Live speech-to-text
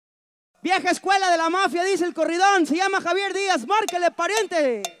Vieja escuela de la mafia, dice el corridón. Se llama Javier Díaz, márquele,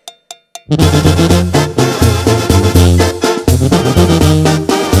 pariente.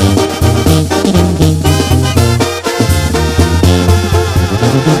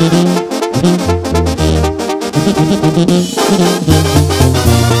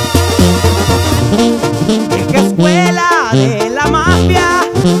 Vieja escuela de la mafia,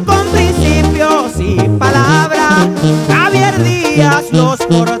 con principios y palabras, Javier Díaz los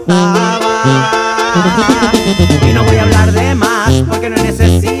cortaba. Y no voy a hablar de más, porque no hay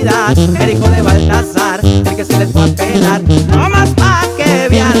necesidad. El hijo de Baltasar, el que se les fue a pelar, no más pa' que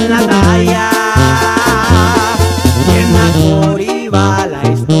vean la talla. Y en la Coriba la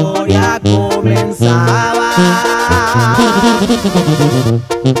historia comenzaba.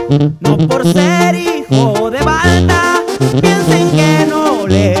 No por ser hijo de Balta piensen que no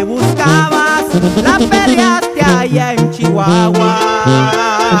le buscabas, la peleaste allá en Chihuahua.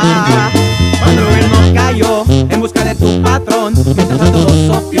 Cuando él no cayó en busca de tu patrón, mientras a todos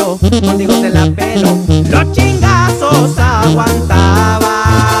sopió, contigo se la peló, los chingazos aguantaba.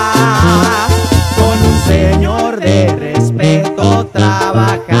 Con un señor de respeto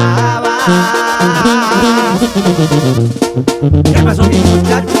trabajaba. ¿Qué pasó, mi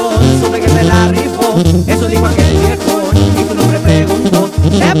muchacho? Supe que se la rifó, eso dijo aquel viejo, y tu nombre preguntó.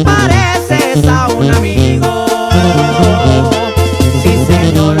 ¿Te pareces a un amigo? Sí,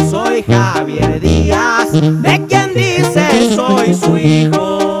 señor, soy Javier Díaz, de quien dice soy su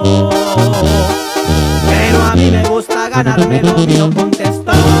hijo. Pero a mí me gusta ganarme lo mío,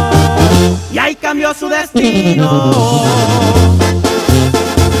 contestó, y ahí cambió su destino.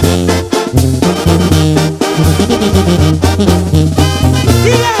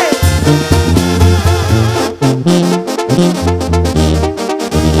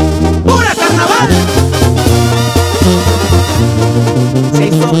 ¡Pura carnaval! Se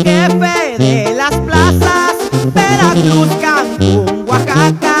hizo jefe de las plazas, Veracruz, Cancún,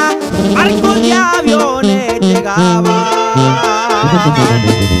 Oaxaca, barcos y aviones llegaban.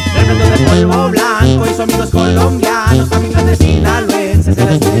 Tremendo de polvo blanco, hizo amigos colombianos, también de sinaloenses,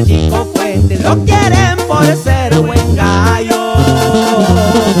 el de Chico Fuente, lo quieren por ser buen gallo.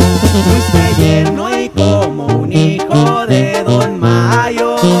 Fuiste lleno y como un hijo de Don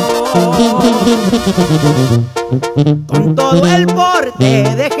Mayo. Con todo el porte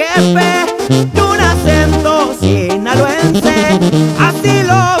de jefe y un acento sinaloense, así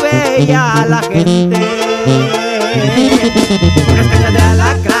lo veía la gente. Unas cañas de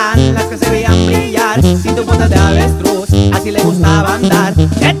alacrán, las que se veían brillar, sin tu puntas de avestruz, así le gustaba andar,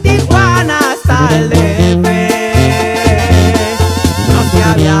 de Tijuana hasta el DF. No se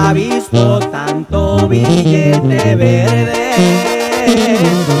había visto tanto billete verde.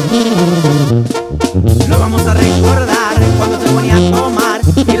 Lo vamos a recordar cuando se ponía a tomar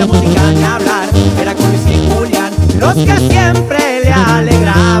y la música ni hablar, era con Luis y Julián, los que siempre le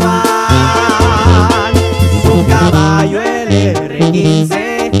alegraban. Su caballo el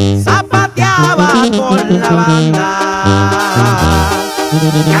R15 zapateaba con la banda.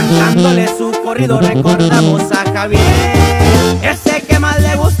 Cantándole su corrido recordamos a Javier, ese que más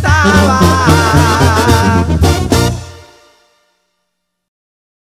le gustaba.